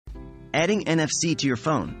Adding NFC to your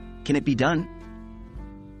phone, can it be done?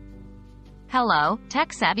 Hello,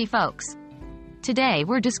 tech-savvy folks. Today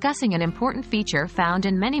we're discussing an important feature found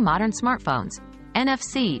in many modern smartphones,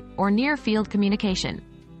 NFC, or near-field communication.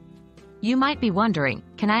 You might be wondering,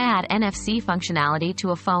 can I add NFC functionality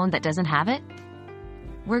to a phone that doesn't have it?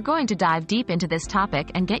 We're going to dive deep into this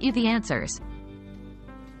topic and get you the answers.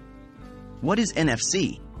 What is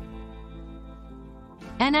NFC?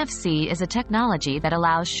 NFC is a technology that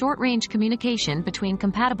allows short-range communication between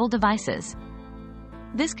compatible devices.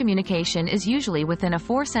 This communication is usually within a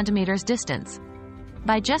 4 centimeters distance.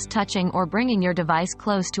 By just touching or bringing your device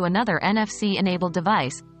close to another NFC-enabled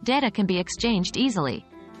device, data can be exchanged easily.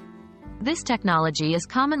 This technology is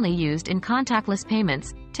commonly used in contactless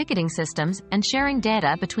payments, ticketing systems, and sharing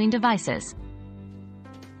data between devices.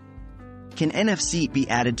 Can NFC be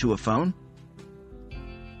added to a phone?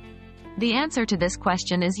 The answer to this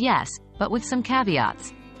question is yes, but with some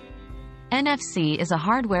caveats. NFC is a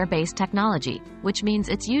hardware-based technology, which means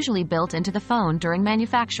it's usually built into the phone during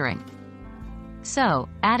manufacturing. So,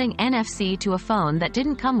 adding NFC to a phone that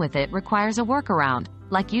didn't come with it requires a workaround,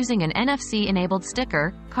 like using an NFC-enabled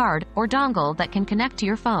sticker, card, or dongle that can connect to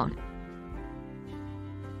your phone.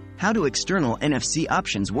 How do external NFC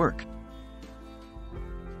options work?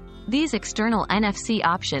 These external NFC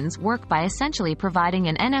options work by essentially providing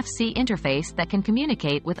an NFC interface that can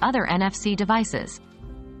communicate with other NFC devices.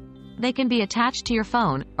 They can be attached to your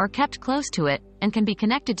phone, or kept close to it, and can be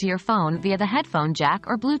connected to your phone via the headphone jack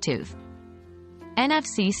or Bluetooth.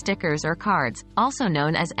 NFC stickers or cards, also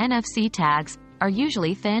known as NFC tags, are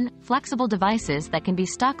usually thin, flexible devices that can be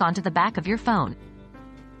stuck onto the back of your phone.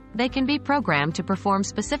 They can be programmed to perform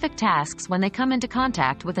specific tasks when they come into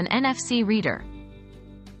contact with an NFC reader.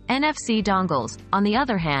 NFC dongles, on the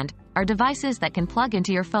other hand, are devices that can plug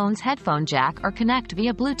into your phone's headphone jack or connect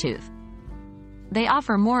via Bluetooth. They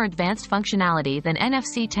offer more advanced functionality than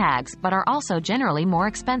NFC tags but are also generally more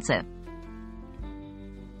expensive.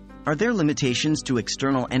 Are there limitations to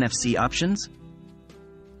external NFC options?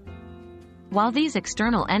 While these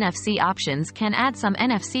external NFC options can add some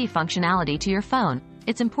NFC functionality to your phone,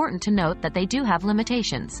 it's important to note that they do have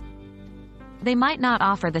limitations. They might not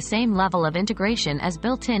offer the same level of integration as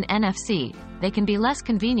built-in NFC, they can be less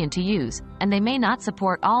convenient to use, and they may not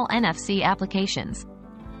support all NFC applications.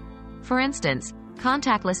 For instance,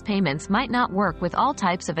 contactless payments might not work with all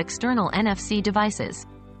types of external NFC devices.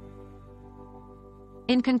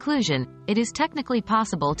 In conclusion, it is technically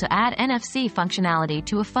possible to add NFC functionality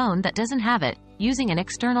to a phone that doesn't have it, using an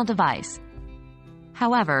external device.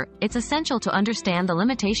 However, it's essential to understand the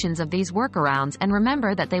limitations of these workarounds and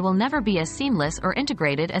remember that they will never be as seamless or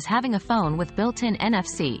integrated as having a phone with built-in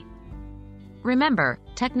NFC. Remember,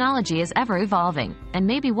 technology is ever evolving, and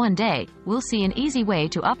maybe one day, we'll see an easy way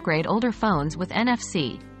to upgrade older phones with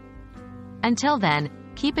NFC. Until then,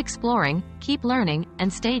 keep exploring, keep learning,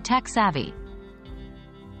 and stay tech-savvy.